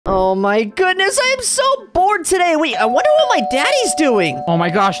Oh my goodness, I am so bored today. Wait, I wonder what my daddy's doing. Oh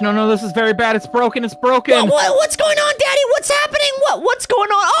my gosh, no, this is very bad. It's broken, it's broken. What's going on, Daddy? What's happening? What's going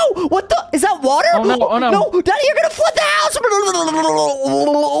on? Oh, what the? Is that water? Oh no, oh no. No, Daddy, you're gonna flood the house.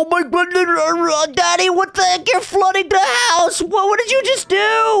 Oh my goodness, Daddy, what the heck? You're flooding the house. What did you just do?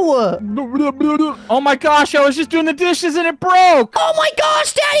 Oh my gosh, I was just doing the dishes and it broke. Oh my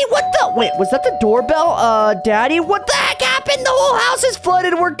gosh, Daddy, what the? Wait, was that the doorbell? Daddy, what the heck happened? The whole house is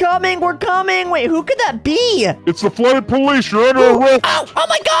flooded. We're coming. Wait, who could that be? It's the flooded police. You're under arrest. Oh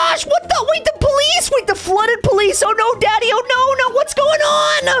my gosh, what the? Wait, the police. Wait, the flooded police. Oh no, Daddy. Oh no, what's going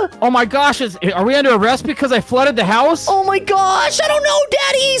on? Oh my gosh, are we under arrest because I flooded the house? Oh my gosh, I don't know,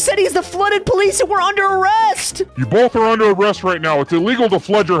 Daddy. He said he's the flooded police and we're under arrest. You both are under arrest right now. It's illegal to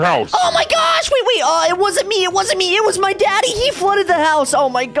flood your house. Oh my gosh, wait. It wasn't me. It was my daddy. He flooded the house. Oh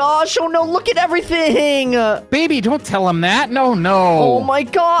my gosh. Oh no, look at everything. Baby, don't tell him that. No. Oh my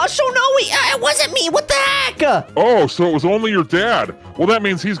gosh. Oh no, it wasn't me. What the heck? Oh, so it was only your dad. Well, that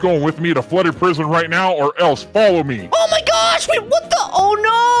means he's going with me to flooded prison right now, or else follow me. Oh my gosh, wait, what the? Oh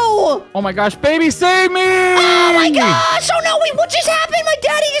no. Oh my gosh, baby, save me. Oh my gosh. Oh no, wait, what just happened? My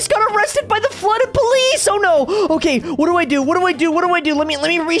daddy just got arrested by the flooded police. Oh no. Okay, what do I do? Let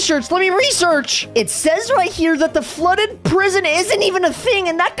me research. It says right here that the flooded prison isn't even a thing,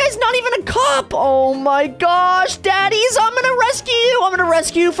 and that guy's not even a cop. Oh my gosh, daddies, I'm gonna rescue you. I'm gonna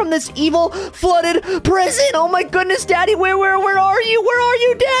rescue you from this evil flooded prison. Oh my goodness, Daddy, where are you? Where are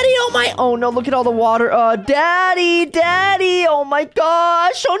you, Daddy? Oh no, look at all the water. Daddy, oh my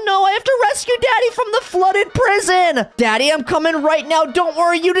gosh. Oh no, I have to rescue Daddy from the flooded prison. Daddy, I'm coming right now. Don't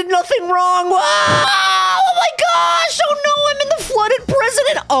worry, you did nothing wrong. Oh my gosh. Oh no, I'm in the flooded prison.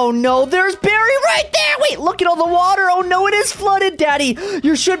 And oh no, there's Barry right there. Wait, look at all the water. Oh no, it is flooded. Daddy,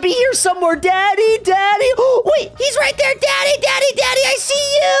 you should be here somewhere. Daddy. Oh, wait, he's right there. Daddy, I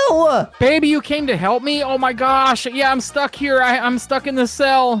see you. Baby, you came to help me? Oh my gosh. Yeah, I'm stuck here. I'm stuck in the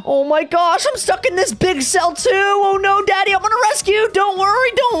cell. Oh my gosh, I'm stuck in this big cell too. Oh no, Daddy, I'm gonna rescue you. Don't worry.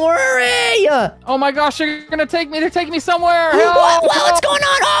 Oh my gosh, they're gonna take me. They're taking me somewhere. Help, what's going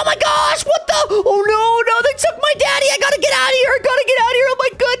on? Oh my gosh, what the? Oh no, they took my daddy. I gotta get out of here.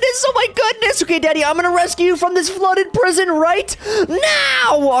 Oh my goodness. Okay, Daddy, I'm gonna rescue you from this flooded prison right now.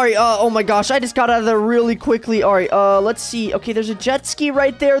 All right, oh my gosh, I just got out of there really quickly. All right, let's see. Okay, there's a jet ski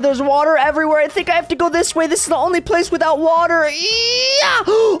right there. There's water everywhere. I think I have to go this way. This is the only place without water. Yeah.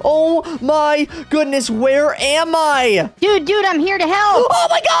 Oh my goodness, where am I? Dude, I'm here to help. Oh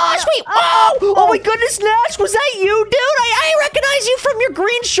my gosh, wait. Oh my goodness, Nash, was that you, dude? I recognize you from your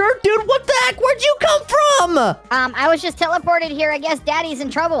green shirt, dude. What the heck? Where'd you come from? I was just teleported here. I guess Daddy's in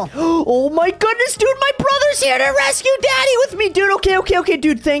trouble. Oh my goodness, dude, my brother's here to rescue Daddy with me, dude. Okay,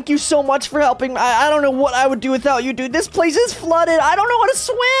 dude, thank you so much for helping. I don't know what I would do without you, dude. This place is flooded. I don't know how to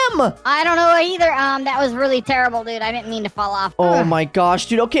swim. I don't know either. That was really terrible, dude. I didn't mean to fall off. Oh my gosh,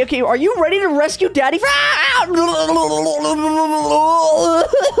 dude. Okay, are you ready to rescue Daddy?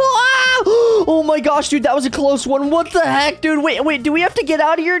 Oh my gosh, dude, that was a close one. What the heck, dude? Wait, do we have to get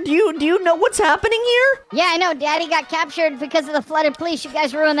out of here? Do you know what's happening here? Yeah, I know. Daddy got captured because of the flooded police. You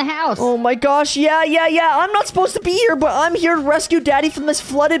guys ruined the house. Oh my gosh, yeah. I'm not supposed to be here, but I'm here to rescue Daddy from this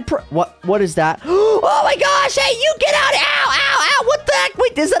flooded What is that? Oh my gosh, hey, you get out. Ow, what the heck?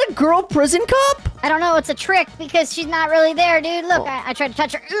 Wait, is that a girl prison cop? I don't know. It's a trick because she's not really there, dude. Look, I tried to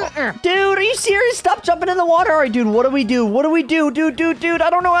touch her. Dude, are you serious? Stop jumping in the water. All right, dude, what do we do? Dude, I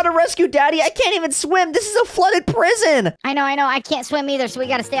don't know how to rescue Daddy. I can't even swim. This is a flooded prison. I know. I can't swim either, so we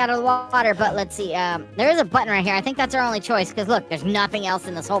got to stay out of the water. But let's see. There is a button right here. I think that's our only choice because, look, there's nothing else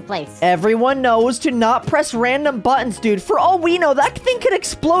in this whole place. Everyone knows to not press random buttons, dude. For all we know, that thing could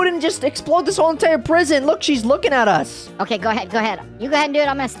explode and just explode this whole entire prison. Look, she's looking at us. Okay, go ahead. You go ahead and do it.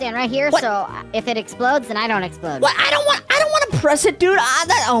 I'm going to stand right here, so if it explodes, then I don't explode. What? I don't want to press it, dude.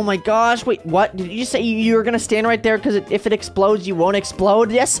 Oh my gosh. Wait, what? Did you say you were going to stand right there because if it explodes, you won't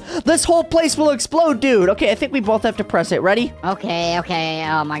explode? Yes, this whole place will explode, dude. Okay, I think we both have to press it. Ready? Okay.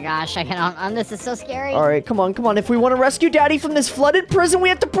 Oh my gosh, I can't. This is so scary. All right, come on. If we want to rescue Daddy from this flooded prison, we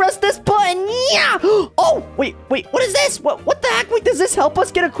have to press this button. Yeah. Oh, wait. What is this? What the heck? Wait, does this help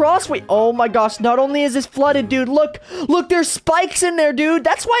us get across? Wait, oh my gosh. Not only is this flooded, dude. Look, there's spikes in there, dude.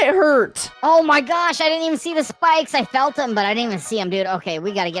 That's why it hurts. Oh my gosh, I didn't even see the spikes. I felt them, but I didn't even see them, dude. Okay,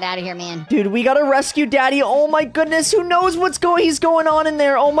 we got to get out of here, man. Dude, we got to rescue Daddy. Oh my goodness. Who knows what's going on in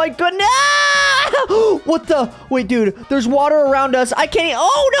there? Oh my goodness. Ah! What the? Wait, dude. There's water around us. I can't.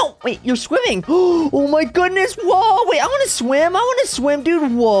 Oh, no. Wait, you're swimming. Oh, my goodness. Whoa. Wait, I want to swim. I want to swim,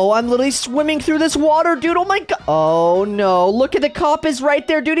 dude. Whoa. I'm literally swimming through this water, dude. Oh, my God. Oh, no. Look at the cop is right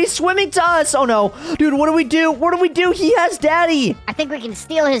there, dude. He's swimming to us. Oh, no. Dude, what do we do? What do we do? He has daddy. I think we can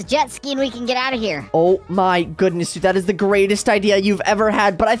steal his jet ski and we can get out of here. Oh, my goodness, dude. That is the greatest idea you've ever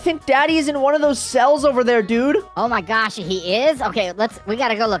had. But I think daddy is in one of those cells over there, dude. Oh, my gosh. He is? Okay, we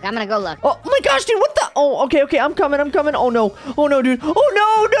gotta go look. I'm gonna go look. Oh, my gosh, dude. What the? Oh, okay. I'm coming. Oh, no. Oh, no, dude. Oh,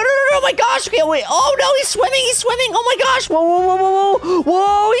 no. My gosh. Okay, wait. Oh, no. He's swimming. Oh, my gosh.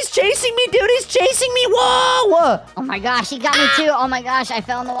 Whoa. He's chasing me, dude. He's chasing me. Whoa. Oh, my gosh. He got me, too. Oh, my gosh. I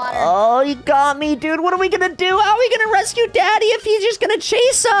fell in the water. Oh, he got me, dude. What are we gonna do? How are we gonna rescue daddy if he's just gonna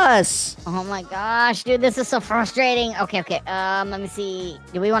chase us? Oh, my gosh, dude. This is so frustrating. Okay. Let me see.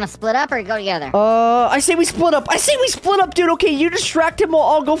 Do we want to split up or go together? I say we split up. Dude. Okay, you distract him while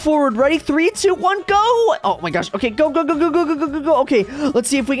I'll go forward. Ready? 3, 2, 1, go. Oh, my gosh. Okay, go. Okay, let's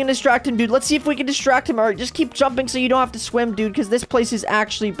see if we can distract him, dude. All right, just keep jumping so you don't have to swim, dude, because this place is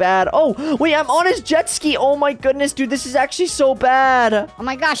actually bad. Oh, wait, I'm on his jet ski. Oh, my goodness, dude. This is actually so bad. Oh,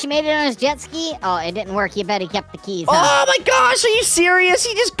 my gosh. He made it on his jet ski? Oh, it didn't work. You bet he kept the keys, huh? Oh, my gosh. Are you serious?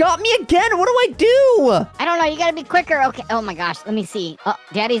 He just got me again. What do I do? I don't know. You gotta be quicker. Okay. Oh, my gosh. Let me see. Oh,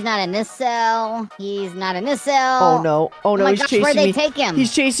 daddy's not in this cell. He's not in this cell. Oh, no. Oh, my He's gosh, chasing where'd me. they take him?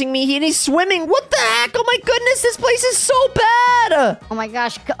 He's chasing me, and he's swimming. What the heck? Oh, my goodness. This place is so bad. Oh, my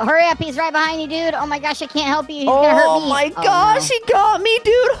gosh. Hurry up. He's right behind you, dude. Oh, my gosh. I can't help you. He's gonna hurt me. Oh, my gosh. No. He got me,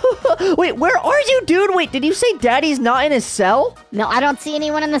 dude. Wait, where are you, dude? Wait, did you say daddy's not in his cell? No, I don't see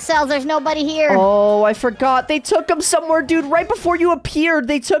anyone in the cells. There's nobody here. Oh, I forgot. They took him somewhere, dude. Right before you appeared,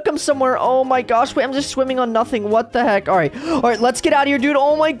 they took him somewhere. Oh, my gosh. Wait, I'm just swimming on nothing. What the heck? All right, let's get out of here, dude.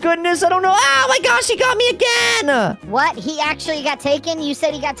 Oh, my goodness. I don't know. Oh, my gosh. He got me again. What? He actually got taken? You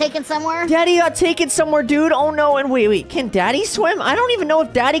said he got taken somewhere? Daddy got taken somewhere, dude. Oh, no. And wait. Can daddy swim? I don't even know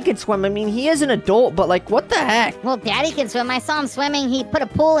if daddy can swim. I mean, he is an adult, but like, what the heck? Well, daddy can swim. I saw him swimming. He put a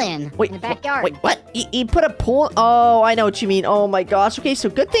pool in the backyard. Wait, what? He put a pool? Oh, I know what you mean. Oh, my gosh. Okay, so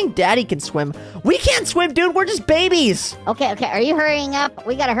good thing daddy can swim. We can't swim, dude. We're just babies. Okay. Are you hurrying up?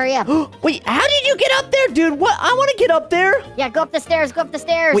 We gotta hurry up. Wait, how did you get up there, dude? What? I want to get up there. Yeah, go up the stairs.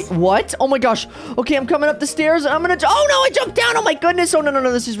 Wait, what? Oh, my gosh. Okay, I'm coming up the stairs. I'm gonna... Oh, no, I jumped down. Oh, my goodness. Oh,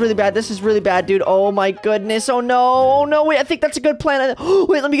 no. This is really bad, dude. Oh, my goodness. Oh, no. Wait, I think that's a good plan.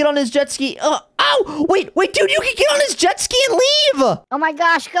 Wait, let me get on his jet ski. Ow! Wait, dude, you can get on his jet ski and leave! Oh my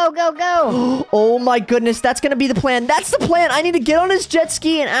gosh, go! Oh my goodness, that's gonna be the plan. That's the plan. I need to get on his jet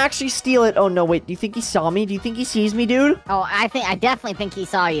ski and actually steal it. Oh no, wait, do you think he saw me? Do you think he sees me, dude? Oh, I definitely think he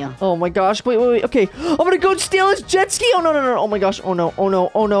saw you. Oh my gosh, wait. Okay, I'm gonna go steal his jet ski. Oh no. Oh my gosh, oh no,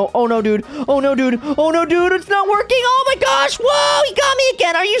 dude. Dude, it's not working. Oh my gosh, whoa, he got me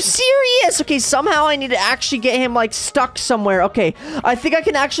again. Are you serious? Okay, somehow I need to actually get him, like, stuck somewhere. Okay, I think I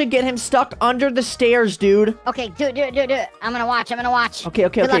can actually get him stuck under the stairs, dude. Okay, do it. I'm gonna watch. Okay.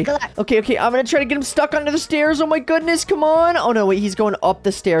 Good luck. Okay, I'm gonna try to get him stuck under the stairs. Oh my goodness, come on. Oh no, wait, he's going up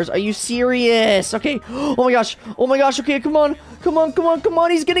the stairs. Are you serious? Okay. Oh my gosh. Okay, come on.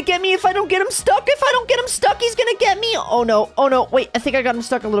 He's gonna get me if I don't get him stuck. He's gonna get me. Oh no. Wait, I think I got him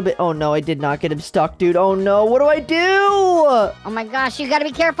stuck a little bit. Oh no, I did not get him stuck, dude. Oh no, what do I do? Oh my gosh, you gotta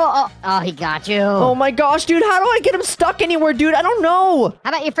be careful. Oh, he got you. Oh my gosh, dude, how do I get him stuck anywhere, dude? I don't know.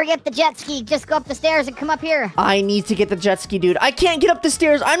 How about you forget the jet ski? Just go up the stairs and come up here. I need to get the jet ski, dude. I can't get up the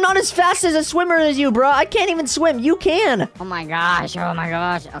stairs. I'm not as fast as a swimmer as you, bro. I can't even swim. You can. Oh my gosh.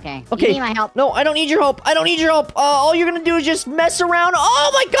 Okay. Okay. You need my help. No, I don't need your help. All you're gonna do is just mess around.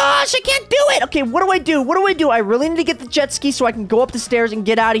 Oh my gosh, I can't do it. Okay, what do I do? I really need to get the jet ski so I can go up the stairs and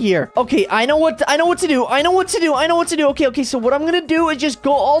get out of here. Okay, I know what to do. Okay, so what I'm gonna do is just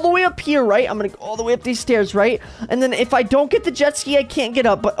go all the way up here, right? I'm gonna go all the way up these stairs, right? And then if I don't get the jet ski, I can't get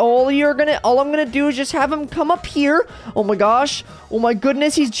up. But all I'm gonna do is just have him come up here. Oh my gosh. Oh my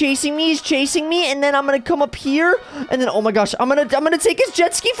goodness, he's chasing me. And then I'm gonna come up here. And then, oh my gosh, I'm gonna take his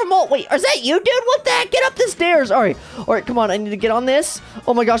jet ski from all... Wait, is that you, dude? What the heck? Get up the stairs. All right, come on. I need to get on this.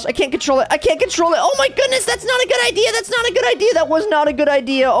 Oh my gosh, I can't control it. Oh my goodness, that's not a good idea. That was not a good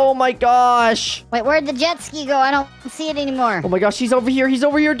idea. Oh my gosh. Wait, where'd the jet ski go? I don't see it anymore. Oh my gosh, he's over here,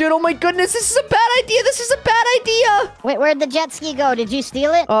 dude. Oh my goodness, this is a bad idea. Wait, where'd the jet ski go? Did you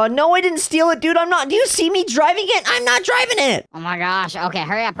steal it? No, I didn't steal it, dude. I'm not. Do you see me driving it? I'm not driving it. Oh my gosh. Okay,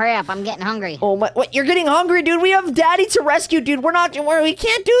 hurry up, hurry up. I'm getting hungry. Oh my, what? You're getting hungry, dude. We have daddy to rescue, dude. We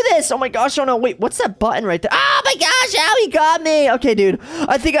can't do this. Oh my gosh. Oh no, wait, what's that button right there? Oh my gosh, how he got me. Okay, dude.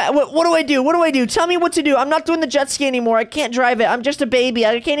 I think what do I do? What do I do? Tell me what to do. I'm not doing the jet ski anymore. I can't drive it. I'm just a baby.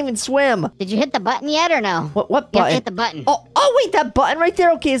 I can't even swim. Did you hit the button yet or no? What You have button? to hit the button. Oh wait, that button right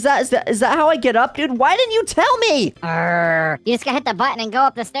there. Okay, is that how I get up, dude? Why didn't you tell me? You just gotta hit the button and go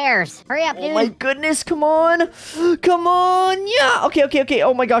up the stairs. Hurry up, dude. Oh my goodness, come on. Come on. Yeah. Okay.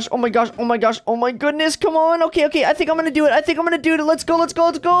 Oh my gosh. Oh my goodness, come on. Okay. I think I'm gonna do it. Let's go.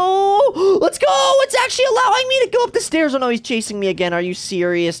 It's actually allowing me to go up the stairs. Oh no, he's chasing me again. Are you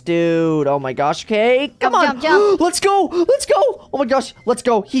serious, dude? Oh my gosh. Okay, come on. Jump. Let's go. Oh my gosh, let's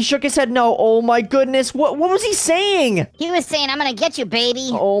go. He shook his head no. Oh my goodness. What was he saying? He was saying, I'm gonna get you, baby.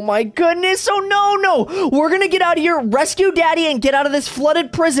 Oh my goodness. Oh no. We're gonna get out of here, rescue daddy, and get out of this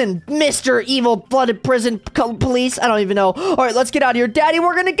flooded prison. Mr. Evil flooded prison police. I don't even know. All right, let's get out of here. Daddy,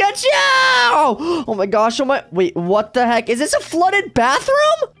 we're gonna get you. Oh my gosh. Wait, what the heck? Is this a flooded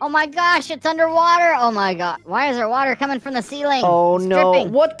bathroom? Oh my gosh, it's underwater. Oh my god. Why is there water coming from the ceiling? Oh It's no.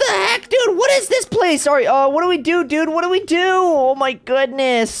 dripping. What the heck, dude? What is this place? Sorry, what do we do, dude? What do we do? Oh my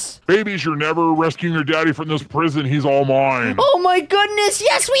goodness. Babies, you're never rescuing your daddy from this prison. He's all mine. Oh my goodness.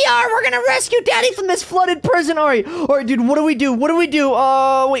 Yes, we are. We're gonna rescue daddy from this flooded prison. All right, dude, what do we do?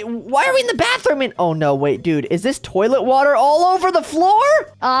 Wait, why are we in the bathroom? Oh no, wait, dude, is this toilet water all over the floor?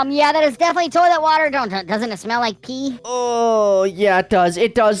 Yeah, that is definitely toilet water. Doesn't it smell like pee? Oh, yeah, it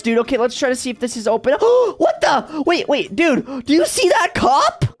does, dude. Okay, let's try to see if this is open. What the? Wait, dude, do you see that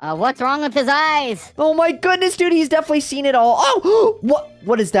cup? What's wrong with his eyes? Oh my goodness, dude, he's definitely seen it all. Oh,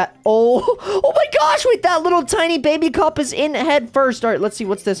 what is that? Oh my gosh, wait, that little tiny baby cup is in head first. All right, let's see,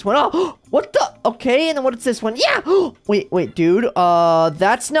 what's this one? Oh, what the? Okay, and then what's this one? Yeah. Wait, dude,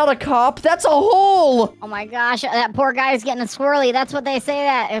 that's not a cup, that's a hole. Oh my gosh, that poor guy is getting a swirly. That's what they say,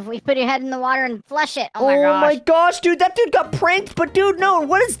 that if we put your head in the water and flush it. Oh my gosh, dude, that dude got pranked. But dude, no,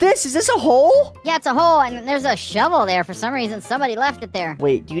 what is this? Is this a hole? Yeah, it's a hole, and there's a shovel there. For some reason, somebody left it there.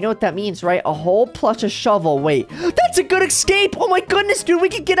 Wait, do you know what that means, right? A hole plus a shovel. Wait, that's a good escape. Oh my goodness, dude, we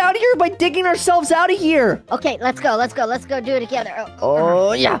can get out of here by digging ourselves out of here. Okay, let's go do it together.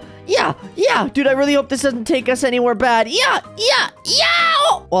 Oh, yeah. Dude, I really hope this doesn't take us anywhere bad. Yeah.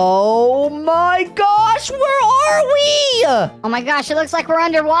 Oh my gosh, where are we? Oh my gosh, it looks like we're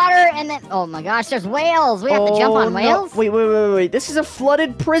underwater, and then, oh my gosh, there's whales. We have to jump on whales? No. Wait. This is a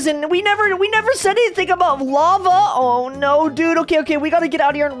flooded prison. We never said anything about lava. Oh no, dude. Okay, we gotta get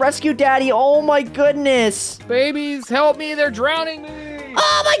out of here and rescue daddy. Oh my goodness. Babies, help me. They're drowning me.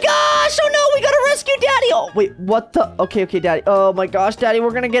 Oh my gosh! Oh no, we gotta rescue daddy! Oh, wait, what the? Okay, daddy. Oh my gosh, daddy,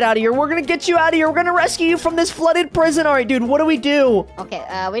 we're gonna get out of here. We're gonna get you out of here. We're gonna rescue you from this flooded prison. All right, dude, what do we do? Okay,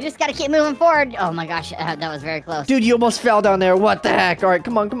 we just gotta keep moving forward. Oh my gosh, that was very close. Dude, you almost fell down there. What the heck? All right,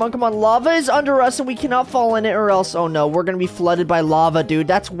 come on. Lava is under us and we cannot fall in it or else, oh no, we're gonna be flooded by lava, dude.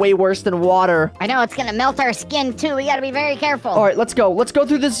 That's way worse than water. I know, it's gonna melt our skin too. We gotta be very careful. All right, let's go. Let's go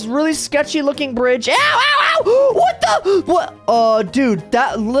through this really sketchy looking bridge. Ow! What the? What? Dude,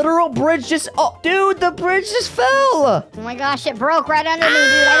 that literal bridge just, dude, the bridge just fell. Oh my gosh, it broke right under me, dude.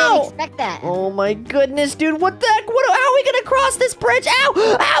 I didn't expect that. Oh my goodness, dude, what the heck? How are we gonna cross this bridge?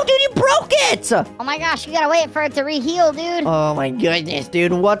 Ow, dude, you broke it. Oh my gosh, you gotta wait for it to reheal, dude. Oh my goodness,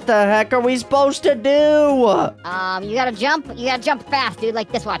 dude, what the heck are we supposed to do? You gotta jump fast, dude,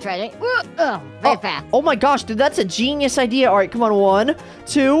 like this, watch, right? Very fast. Oh my gosh, dude, that's a genius idea. All right, come on, 1,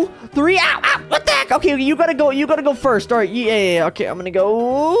 2, 3, ow, what the heck? Okay, you gotta go first. All right, yeah, okay, I'm gonna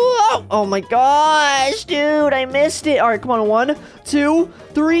go. Oh my gosh, dude, I missed it. All right, come on, 1, 2,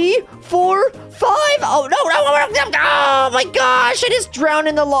 3, 4, 5. Oh no, oh my gosh, I just drowned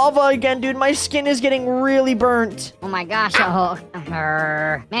in the lava again, dude. My skin is getting really burnt. Oh my gosh,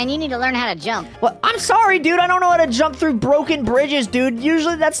 man, you need to learn how to jump. Well, I'm sorry, dude, I don't know how to jump through broken bridges, dude.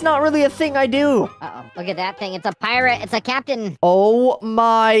 Usually that's not really a thing I do. Look at that thing. It's a pirate. It's a captain. Oh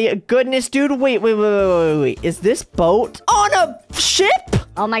my goodness, dude. Wait. Is this boat on a ship?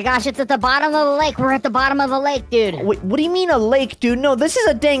 Oh my gosh, it's at the bottom of the lake. We're at the bottom of the lake, dude. Wait, what do you mean a lake, dude? No, this is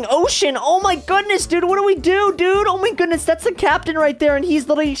a dang ocean. Oh my goodness, dude. What do we do, dude? Oh my goodness, that's the captain right there, and he's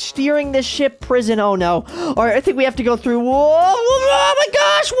literally steering this ship prison. Oh no. All right, I think we have to go through. Whoa, oh my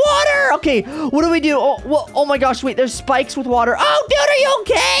gosh, water. Okay, what do we do? Oh my gosh, wait, there's spikes with water. Oh, dude, are you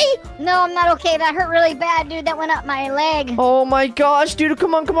okay? No, I'm not okay. That hurt really bad, dude. That went up my leg. Oh my gosh, dude.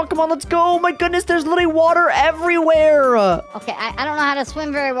 Come on. Let's go. Oh my goodness, there's literally water everywhere. Okay, I don't know how to swim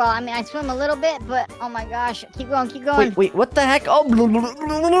swim very well. I mean, I swim a little bit, but oh my gosh. Keep going, keep going. Wait, what the heck? Oh,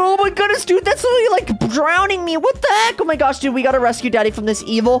 oh my goodness, dude. That's literally like drowning me. What the heck? Oh my gosh, dude. We gotta rescue Daddy from this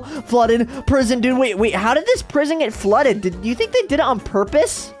evil, flooded prison, dude. Wait. How did this prison get flooded? Do you think they did it on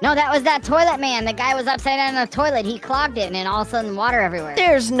purpose? No, that was that toilet man. The guy was upside down in the toilet. He clogged it, and then all of a sudden water everywhere.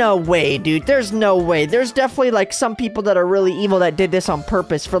 There's no way, dude. There's no way. There's definitely like some people that are really evil that did this on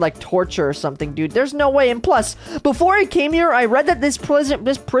purpose for like torture or something, dude. There's no way. And plus, before I came here, I read that this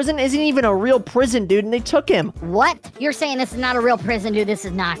prison isn't even a real prison, dude, and they took him. What? You're saying this is not a real prison, dude? This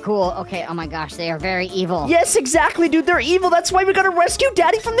is not cool. Okay, oh my gosh, they are very evil. Yes, exactly, dude. They're evil. That's why we gotta rescue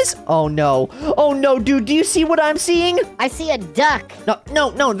Daddy from this. Oh no, dude. Do you see what I'm seeing? I see a duck.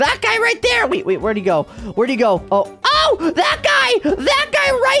 No. That guy right there. Wait. Where'd he go? Oh, that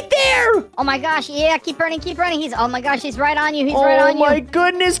guy right there. Oh my gosh, yeah, keep running. Oh my gosh, he's right on you. He's right on you. Oh my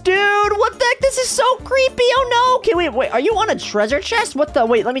goodness, dude. What the heck? This is so creepy. Oh no. Okay, wait. Are you on a treasure chest? What the?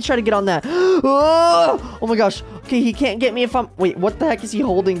 Wait, let me try to get on that. Oh my gosh. Okay, he can't get me if I'm... Wait, what the heck is he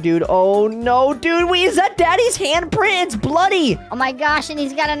holding, dude? Oh no, dude. Wait, is that Daddy's handprint? It's bloody. Oh my gosh, and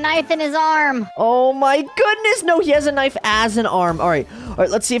he's got a knife in his arm. Oh my goodness. No, he has a knife as an arm. All right,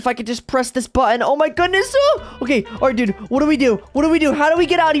 let's see if I can just press this button. Oh my goodness. Oh. Okay, all right, dude. What do we do? How do we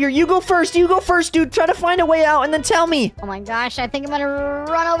get out of here? You go first, dude. Try to find a way out and then tell me. Oh my gosh, I think I'm gonna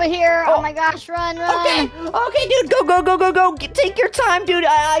run over here. Oh my gosh, run. Okay, dude. Go. Take your time, dude.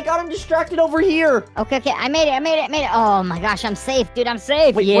 I got him distracted over here. Okay, I made it. Oh my gosh, I'm safe, dude. I'm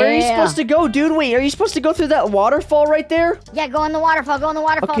safe. Wait, where are you supposed to go, dude? Wait, are you supposed to go through that waterfall right there? Yeah, go in the waterfall. Okay.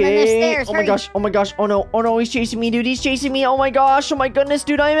 And then there's stairs. Oh my gosh. Oh no, he's chasing me, dude. He's chasing me. Oh my gosh. Oh my goodness,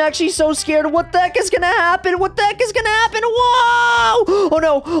 dude. I'm actually so scared. What the heck is gonna happen? Whoa! Oh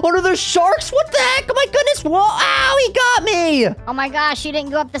no, there's sharks. What the heck? Oh my goodness. Whoa! Ow, he got me. Oh my gosh, you didn't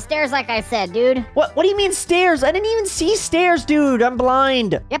go up the stairs like I said, dude. What do you mean stairs? I didn't even see stairs, dude. I'm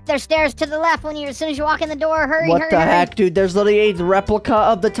blind. Yep, there's stairs to the left as soon as you walk in the door. Hurry. What the heck, dude? There's literally a replica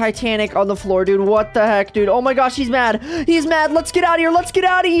of the Titanic on the floor, dude. What the heck, dude? Oh my gosh, he's mad. Let's get out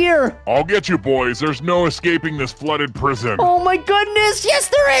of here. I'll get you, boys. There's no escaping this flooded prison. Oh my goodness. Yes,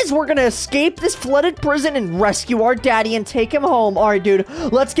 there is. We're gonna escape this flooded prison and rescue our daddy and take him home. All right, dude.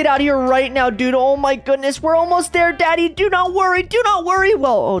 Let's get out of here right now, dude. Oh my goodness. We're almost there, Daddy. Do not worry.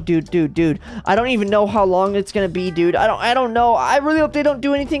 Well, oh, dude. I don't even know how long it's gonna be, dude. I don't know. I really hope they don't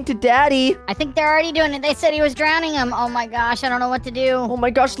do anything to Daddy. I think they're already doing it. They said he was drowning him. Oh my gosh, I don't know what to do. Oh my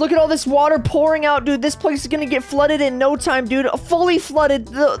gosh, look at all this water pouring out, dude. This place is gonna get flooded in no time, dude. Fully flooded.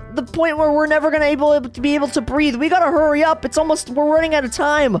 The point where we're never gonna be able to breathe. We gotta hurry up. We're running out of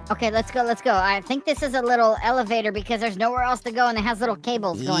time. Okay, let's go. I think this is a little elevator because there's nowhere else to go and it has little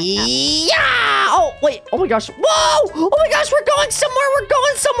cables going up. Yeah! Oh, wait. Oh my gosh. Whoa! Oh my gosh, we're going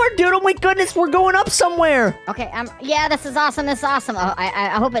somewhere, dude. Oh my goodness, we're going up somewhere. Okay, yeah, this is awesome. Oh,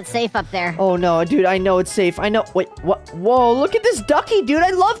 I hope it's safe up there. Oh no, dude, I know it's safe. I know. Wait, what? Whoa, look at this ducky, dude. I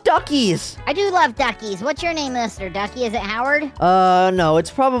love duckies. I do love duckies. What's your name, Mr. Ducky? Is it Howard? No,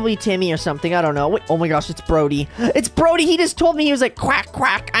 it's probably Timmy or something. I don't know. Wait, oh my gosh, it's Brody. It's Brody. He just told me, he was like, quack,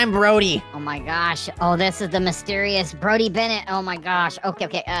 quack, I'm Brody. Oh my gosh. Oh, this is the mysterious Brody Bennett. Oh my gosh. Okay.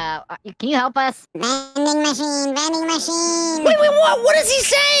 Can you help us? Vending machine. Wait, what is he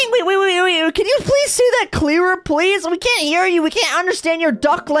saying? Wait. Can you please say that clearer, please? We can't hear you. We can't understand your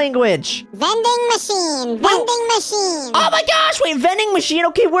duck language. Vending machine. Oh my gosh, wait, vending machine.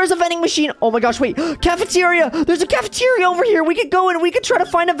 Okay, where's a vending machine? Oh my gosh, wait, cafeteria. There's a cafeteria over here. We could go and we could try to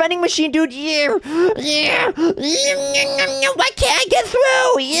find a vending machine, dude. Yeah. Why can't I get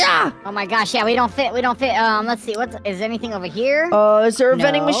through? Yeah. Oh my gosh, yeah, we don't fit. Let's see, is there anything over here? Is there a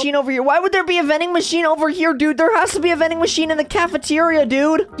vending machine over here? Why would there be a vending machine over here, dude? There has to be a vending machine in the cafeteria,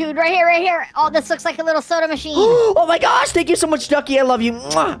 dude. Dude, right here. Oh, this looks like a little soda machine. Oh my gosh, thank you so much, Ducky. I love you.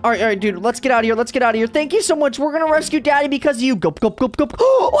 Mwah. All right, dude, let's get out of here. Thank you so much. We're gonna rescue Daddy because of you. Go. Wow,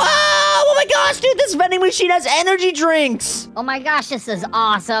 oh my gosh, dude, this vending machine has energy drinks. Oh my gosh, this is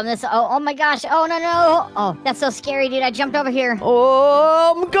awesome. Oh my gosh. Oh, no. Oh, that's so scary, dude. I jumped over here.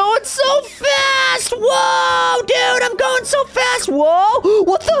 Oh, I'm going so fast. Whoa, dude, I'm going so fast. Whoa,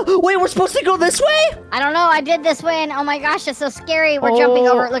 what the? Wait, we're supposed to go this way? I don't know. I did this way, and oh my gosh, it's so scary. We're jumping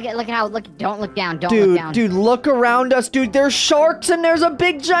over. Look how. Don't look down. Don't look down. Dude, look around us, dude. There's sharks, and there's a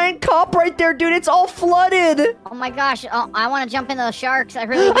big giant cup right there, dude. It's all flooded. Oh my gosh. Oh, I want to jump in those sharks. I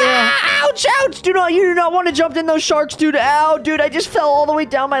really do. Ouch. You do not want to jump in those sharks, dude. Ow, dude, I just fell all the way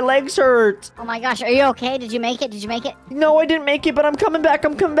down. My legs hurt. Oh my gosh. Are you okay? Did you make it? No, I didn't make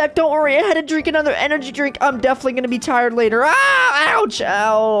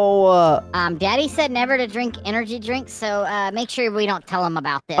Daddy said never to drink energy drinks, so make sure we don't tell him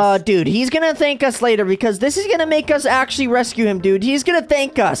about this. Dude, he's gonna thank us later because this is gonna make us actually rescue him, dude. He's gonna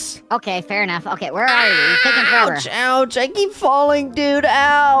thank us. Okay, fair enough. Okay, where are you? You're taking forever. Ouch, ouch. I keep falling, dude.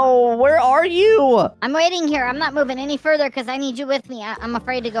 Ow. Where are you? I'm waiting here. I'm not moving any further because I need you with me. I'm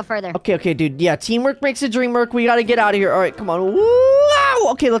afraid to go further. Okay, dude. Yeah, teamwork makes the dream work. We gotta get out of here. All right, come on. Woo!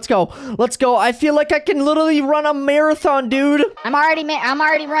 Okay, let's go. Let's go. I feel like I can literally run a marathon, dude. I'm already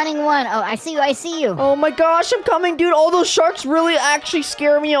running one. Oh, I see you. I see you. Oh my gosh, I'm coming, dude. All those sharks really actually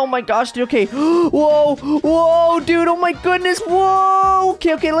scare me. Oh my gosh, dude. Okay. Whoa, dude. Oh my goodness. Whoa.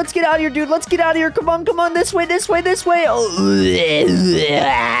 Okay, let's get out of here, dude. Let's get out of here. Come on. This way.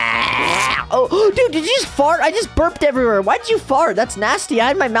 Oh, dude, did you just fart? I just burped everywhere. Why'd you fart? That's nasty. I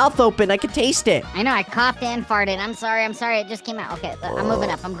had my mouth open. I could taste it. I know. I coughed and farted. I'm sorry. It just came out. Okay, I'm moving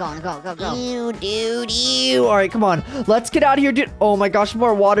up. I'm going. Go. Ew, dude, ew. All right, come on. Let's get out of here, dude. Oh my gosh,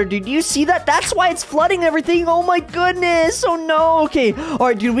 more water, dude. Do you see that? That's why it's flooding everything. Oh my goodness. Oh no. Okay. All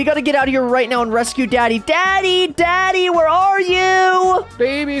right, dude, we got to get out of here right now and rescue Daddy. Daddy, where are you?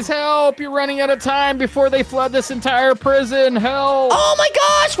 Babies, help! You're running out of time before they flood this entire prison. Help! Oh my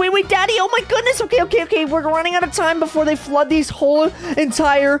gosh. Wait, Daddy. Oh my goodness. Okay. We're running out of time before they flood these whole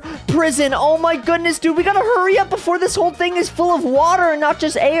entire prison. Oh my goodness, dude. We got to hurry up before this whole thing is full of water and not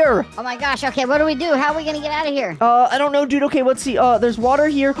just air. Oh my gosh. Okay, what do we do? How are we going to get out of here? I don't know, dude. Okay, let's see. There's water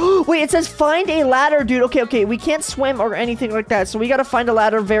here. Wait, it says find a ladder, dude. Okay. We can't swim or anything like that, so we got to find a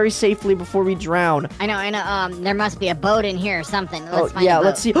ladder very safely before we drown. I know. There must be a boat in here or something. Let's find a boat.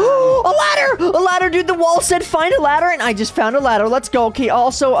 Let's see. A ladder, dude. The wall said find a ladder, and I just found a ladder. Let's go. Okay.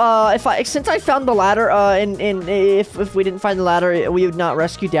 Also, since I found the ladder, and if we didn't find the ladder, we would not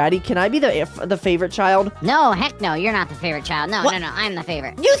rescue Daddy. Can I be the favorite child? No, heck no. You're not the favorite child. No. I'm the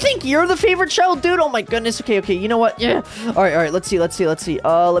favorite. You think you're the favorite child, dude? Oh my goodness. Okay. You know what? Yeah. All right. Let's see.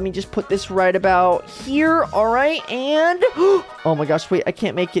 Let me just put this right about here. All right. And oh my gosh. Wait. I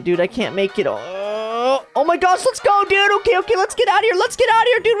can't make it, dude. I can't make it. Oh my gosh, let's go, dude. Okay, let's get out of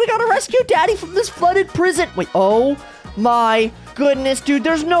here. Dude. We gotta rescue Daddy from this flooded prison. Wait, oh my goodness, dude.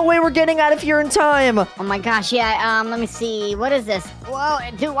 There's no way we're getting out of here in time. Oh my gosh, yeah, let me see. What is this? Whoa,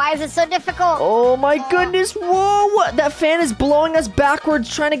 dude, why is it so difficult? Oh my goodness, whoa. That fan is blowing us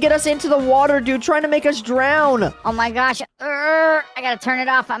backwards, trying to get us into the water, dude, trying to make us drown. Oh my gosh, I gotta turn it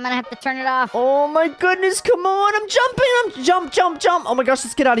off. I'm gonna have to turn it off. Oh my goodness, come on. I'm jumping. Jump. Oh my gosh,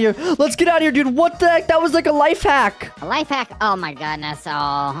 let's get out of here. Dude. What the heck? That was like a life hack. A life hack? Oh my goodness.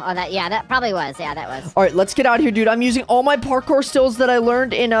 That probably was. Yeah, that was. All right, let's get out of here, dude. I'm using all my parkour skills that I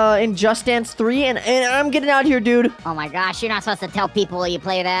learned in Just Dance 3, and I'm getting out of here, dude. Oh my gosh, you're not supposed to tell people you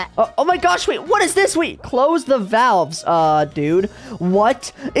play that. Oh my gosh, wait, what is this? Wait, close the valves, dude.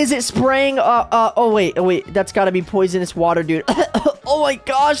 What? Is it spraying? Oh wait, that's gotta be poisonous water, dude. Oh my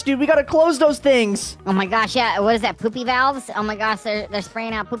gosh, dude, we gotta close those things. Oh my gosh, yeah, what is that, poopy valves? Oh my gosh, they're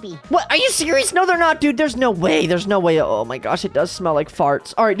spraying out poopy. What, are you serious? No, they're not, dude. There's no way. Oh my gosh, it does smell like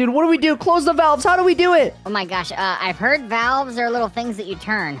farts. All right, dude, what do we do? Close the valves. How do we do it? Oh my gosh, I've heard valves are little things that you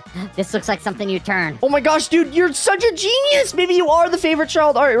turn. This looks like something you turn. Oh my gosh, dude, you're such a genius. Maybe you are the favorite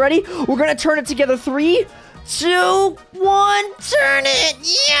child. All right, ready? We're gonna turn it together. 3, 2, 1, turn it.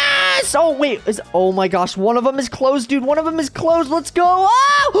 Yes. Oh wait, oh my gosh, one of them is closed, dude. Let's go.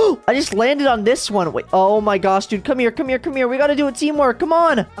 Oh, I just landed on this one. Wait, oh my gosh, dude, come here. We gotta do a teamwork. Come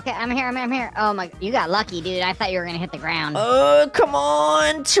on. Okay, I'm here. Oh my, you got lucky, dude. I thought you were gonna hit the ground. Come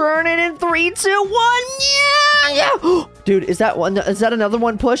on, turn it in 3, 2, 1. Yeah. Dude, is that another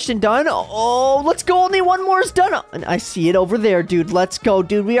one pushed and done? Oh, let's go. Only one more is done. And I see it over there, dude. Let's go,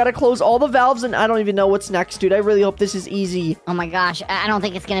 dude. We gotta close all the valves, and I don't even know what's next, dude. I really hope this is easy. Oh my gosh, I don't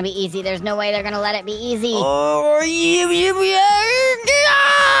think it's gonna be easy. There's no way they're gonna let it be easy.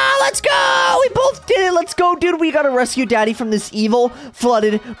 Let's go. We both did it. Let's go, dude. We gotta rescue Daddy from this evil,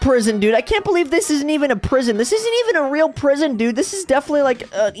 flooded prison, dude. I can't believe this isn't even a prison. This isn't even a real prison, dude. This is definitely like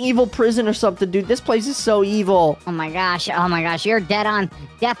an evil prison or something, dude. This place is so evil. Oh my gosh, you're dead on.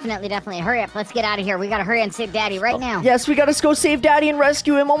 Definitely. Hurry up, let's get out of here. We gotta hurry and save Daddy right now. Yes, we gotta go save Daddy and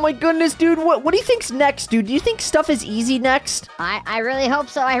rescue him. Oh my goodness, dude. What do you think's next, dude? Do you think stuff is easy next? I really hope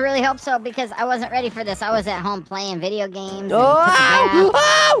so. Because I wasn't ready for this. I was at home playing video games.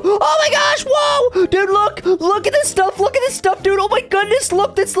 Oh, Oh my gosh, whoa! Dude, look at this stuff. Look at this stuff, dude. Oh my goodness,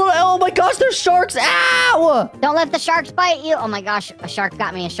 look, this little, oh my gosh, there's sharks. Ow! Don't let the sharks bite you. Oh my gosh, a shark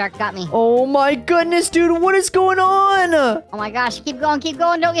got me. A shark got me. Oh my goodness, dude, what is going on? Oh my gosh, keep going, keep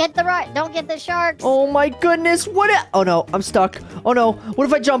going. Don't hit the right. Don't get the sharks. Oh my goodness, oh no, I'm stuck. Oh no, what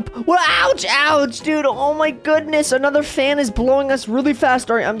if I jump? What? Ouch, dude. Oh my goodness, another fan is blowing us really fast.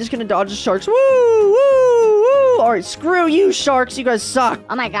 All right, I'm just gonna dodge the sharks. Woo, woo, woo. All right, screw you, sharks. You guys suck.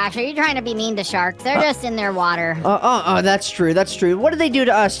 Oh my gosh, are you trying to be mean to sharks? They're just in their water. That's true. What do they do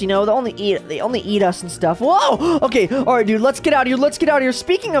to us? You know, they only eat us and stuff. Whoa. Okay. All right, dude. Let's get out of here.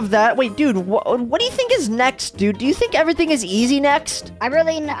 Speaking of that, wait, dude. What do you think is next, dude? Do you think everything is easy next? I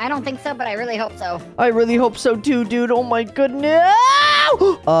don't think so, but I really hope so. I really hope so too, dude. Oh my goodness.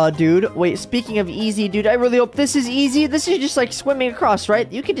 Dude. Wait. Speaking of easy, dude. I really hope this is easy. This is just like swimming across,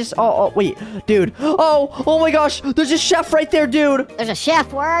 right? You can just. Oh, wait, dude. Oh my gosh. There's a chef right there, dude. There's a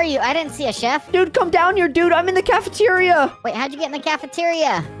chef. Where are you? I didn't see a chef. Dude, come down here, dude. I'm in the cafeteria. Wait, how'd you get in the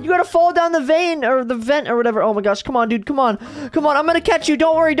cafeteria? You gotta fall down the vein or the vent or whatever. Oh my gosh, come on, dude, come on. I'm gonna catch you.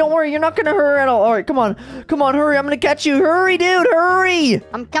 Don't worry. You're not gonna hurt at all. All right, come on, hurry. I'm gonna catch you. Hurry, dude, hurry.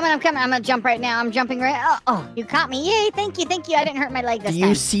 I'm coming. I'm gonna jump right now. I'm jumping right. Oh, you caught me. Yay, thank you. I didn't hurt my leg this time. Do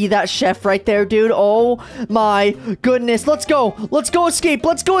you see that chef right there, dude? Oh my goodness. Let's go escape.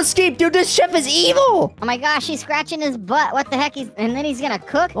 Dude, this chef is evil. Oh my gosh, he's scratching his butt. What the heck? And then he's gonna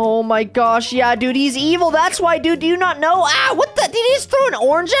cook? Oh my gosh, yeah, dude, he's evil. That's why, dude. Do you not know? What the? Did he just throw an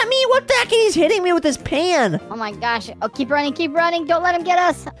orange at me? What the heck? He's hitting me with his pan. Oh my gosh. Oh, keep running. Don't let him get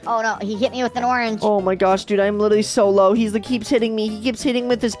us. Oh no, he hit me with an orange. Oh my gosh, dude, I'm literally so low. He keeps hitting me. He keeps hitting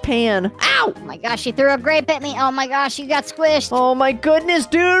with his pan. Ow! Oh my gosh, he threw a grape at me. Oh my gosh, you got squished. Oh my goodness,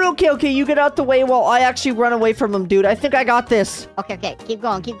 dude. Okay, you get out the way while I actually run away from him, dude. I think I got this. Okay, keep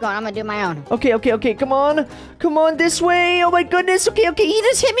going. I'm gonna do my own. Okay, come on, this way. Oh my goodness. Okay, he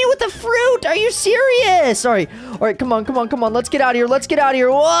just hit me with the fruit. Are you serious? All right, come on. Let's get out of here.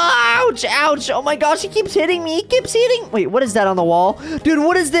 Whoa, ouch. Oh my gosh, he keeps hitting me. Wait, what is that on the wall? Dude,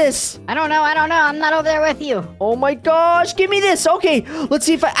 what is this? I don't know. I'm not over there with you. Oh my gosh, give me this. Okay, let's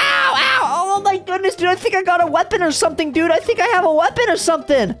see if I... Ow. Oh my goodness, dude. I think I got a weapon or something, dude. I think I have a weapon or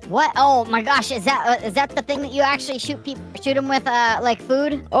something. What? Oh my gosh, is that the thing that you actually shoot them with, like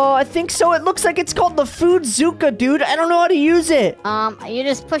food? Oh, I think so. It looks like it's called the Food Zuka, dude. I don't know how to use it. You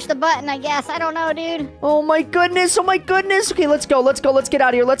just push the button, I guess. I don't know, dude. Oh my goodness. Okay, let's go. Let's get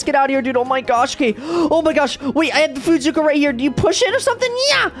out of here, dude. Oh my gosh. Okay. Oh my gosh. Wait, I have the Food Zuka right here. Do you push it or something?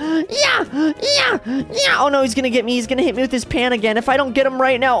 Yeah. Oh no, he's gonna get me. He's gonna hit me with his pan again. If I don't get him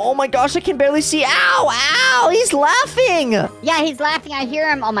right now, oh my gosh, I can barely see. Ow. He's laughing. Yeah, he's laughing. I hear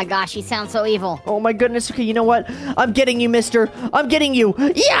him. Oh my gosh, he sounds so evil. Oh my goodness. Okay, you know what? I'm getting you, mister. I'm getting you.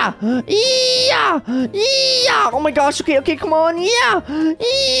 Yeah. Oh my gosh. Okay, come on. Yeah.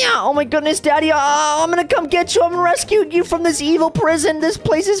 Oh my goodness, daddy. I'm gonna come get you. I'm gonna rescue you from this evil prison. This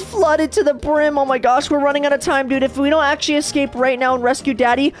place is flooded to the brim. Oh my gosh, we're running out of time, dude. If we don't actually escape right now and rescue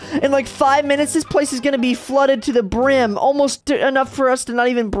daddy, in like 5 minutes, this place is gonna be flooded to the brim. Almost enough for us to not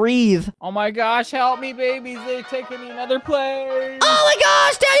even breathe. Oh my gosh, help me, babies. They're taking me another place. Oh my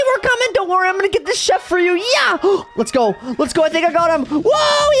gosh, daddy, we're coming. Don't worry, I'm gonna get this chef for you. Yeah. Let's go. I think I got him.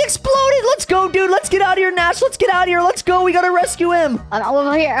 Whoa, he exploded. Let's go, dude. Let's get out of here, Nash. Let's get out of here. Let's go. We gotta rescue him.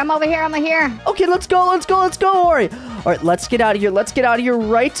 I'm over here. Okay, let's go. All right, let's get out of here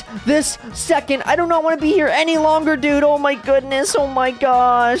right this second. I do not want to be here any longer, dude. Oh my goodness. Oh my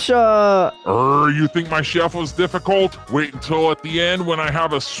gosh. You think my chef was difficult? Wait until at the end when I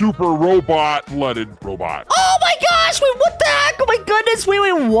have a super flooded robot. Oh my gosh. Wait, what the heck? Oh my goodness.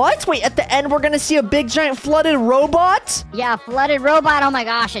 Wait, what? Wait, at the end we're gonna see a big giant flooded robot? Yeah, flooded robot. Oh my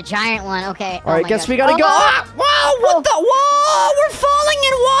gosh, a giant one. Okay. All right, guess we gotta go. Whoa, what the? Whoa, we're falling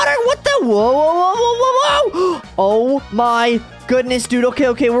in water. What the? Whoa. Oh my goodness, dude.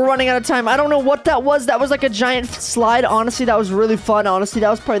 Okay, we're running out of time. I don't know what that was. That was like a giant slide. Honestly, that was really fun. Honestly, that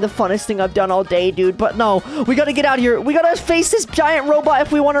was probably the funnest thing I've done all day, dude. But no, we gotta get out of here. We gotta face this giant robot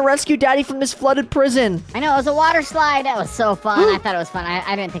if we want to rescue daddy from this flooded prison. I know, it was a water slide. That was so fun. I thought it was fun.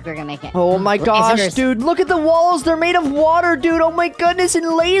 I didn't think we were gonna make it. Oh my gosh, lasers. Dude. Look at the walls. They're made of water, dude. Oh my goodness, and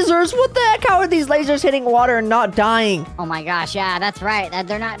lasers. What the heck? How are these lasers hitting water and not dying? Oh my gosh, yeah, that's right.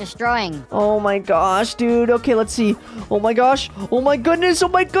 They're not destroying. Oh my gosh, dude. Okay, let's see. Oh my gosh. Oh my goodness.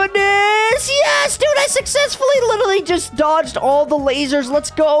 Yes, dude, I successfully literally just dodged all the lasers.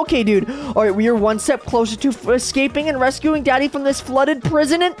 Let's go. Okay, dude. All right, we are one step closer to escaping and rescuing daddy from this flooded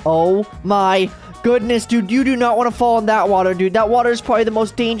prison. And oh my goodness, dude, you do not want to fall in that water, dude. That water is probably the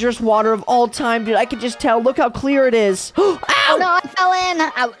most dangerous water of all time, dude. I can just tell. Look how clear it is. Ow! Oh no, I fell in.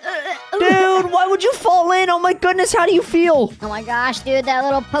 Dude, why would you fall in? Oh my goodness, how do you feel? Oh my gosh, dude, that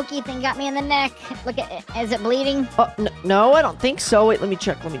little pokey thing got me in the neck. Look at it. Is it bleeding? No, I don't think so. Wait, let me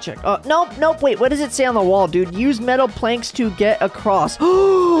check. Nope. Wait, what does it say on the wall, dude? Use metal planks to get across.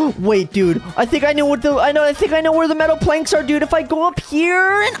 Wait, dude. I think I know where the metal planks are, dude. If I go up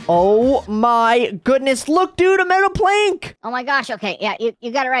here and oh my goodness, look, dude, a metal plank. Oh my gosh. Okay, yeah,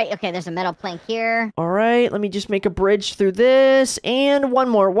 you got it right. Okay, there's a metal plank here. All right, let me just make a bridge through this and one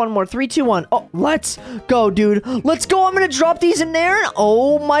more. 3, 2, 1. Oh, let's go, dude. Let's go. I'm gonna drop these in there.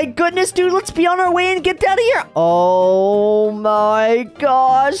 Oh my goodness, dude. Let's be on our way and get out of here. Oh my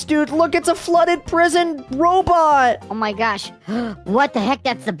gosh, dude. Look, it's a flooded prison robot. Oh my gosh. What the heck?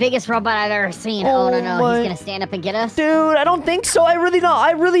 That's the biggest robot I've ever seen. Oh no, he's gonna stand up and get us. Dude, I don't think so. I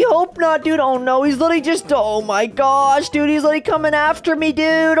really hope not, dude. Oh no, he's literally just, oh my gosh, dude. He's literally coming after me,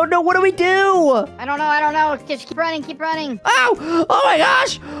 dude. Oh no, what do we do? I don't know. Just keep running. Ow! Oh my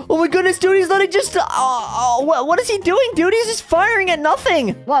gosh! Oh my goodness, dude, he's literally just, what is he doing, dude? He's just firing at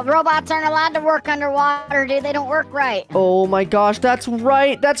nothing. Well, robots aren't allowed to work underwater, dude. They don't work right. Oh my gosh, that's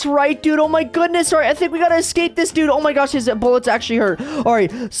right, dude. Oh my goodness. All right, I think we gotta escape this dude. Oh my gosh, his bullets actually hurt. All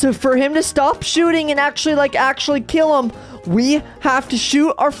right, so for him to stop shooting and actually kill him, we have to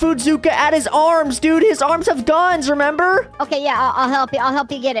shoot our Fudzuka at his arms, dude. His arms have guns, remember? Okay, yeah, I'll help you. I'll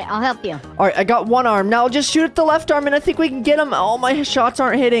help you get it. I'll help you. All right, I got one arm. Now I'll just shoot at the left arm, and I think we can get him. Oh, my shots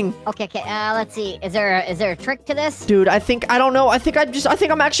aren't hitting. Okay. Let's see. Is there a trick to this? Dude, I don't know. I think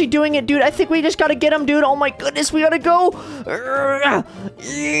I'm actually doing it, dude. I think we just gotta get him, dude. Oh my goodness, we gotta go. Oh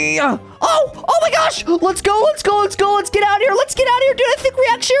my gosh. Let's go. Let's get out of here. Dude. I think we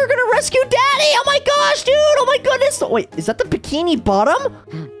actually are gonna rescue Daddy. Oh my gosh, dude. Oh my goodness. Wait, is that the Bikini Bottom?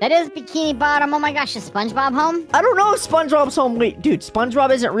 That is Bikini Bottom. Oh my gosh, is SpongeBob home? I don't know if SpongeBob's home. Wait, dude,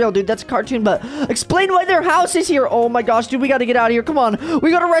 SpongeBob isn't real, dude. That's a cartoon, but explain why their house is here. Oh my gosh, dude, we gotta get out of here. Come on. We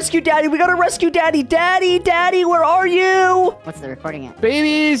gotta rescue Daddy. Daddy, where are you? What's the recording at?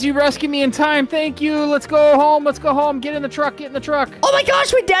 Babies, you rescued me in time. Thank you. Let's go home. Get in the truck. Oh my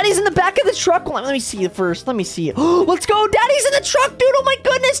gosh, wait, Daddy's in the back of the truck. Let me see it first. Let's go. Daddy's in the truck, dude. Oh my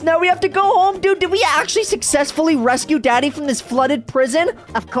goodness. Now we have to go home, dude. Did we actually successfully rescue Daddy from this flooded prison?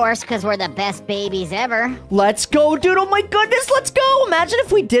 Of course, because we're the best babies ever. Let's go, dude. Oh my goodness. Let's go. Imagine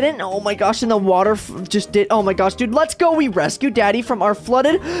if we didn't. Oh my gosh, and the water just did. Oh my gosh, dude. Let's go. We rescued Daddy from our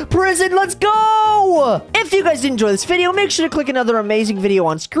flooded prison. Let's go. If you guys did enjoy this video, make sure to click another amazing video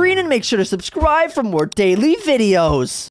on screen and make sure to subscribe for more daily videos.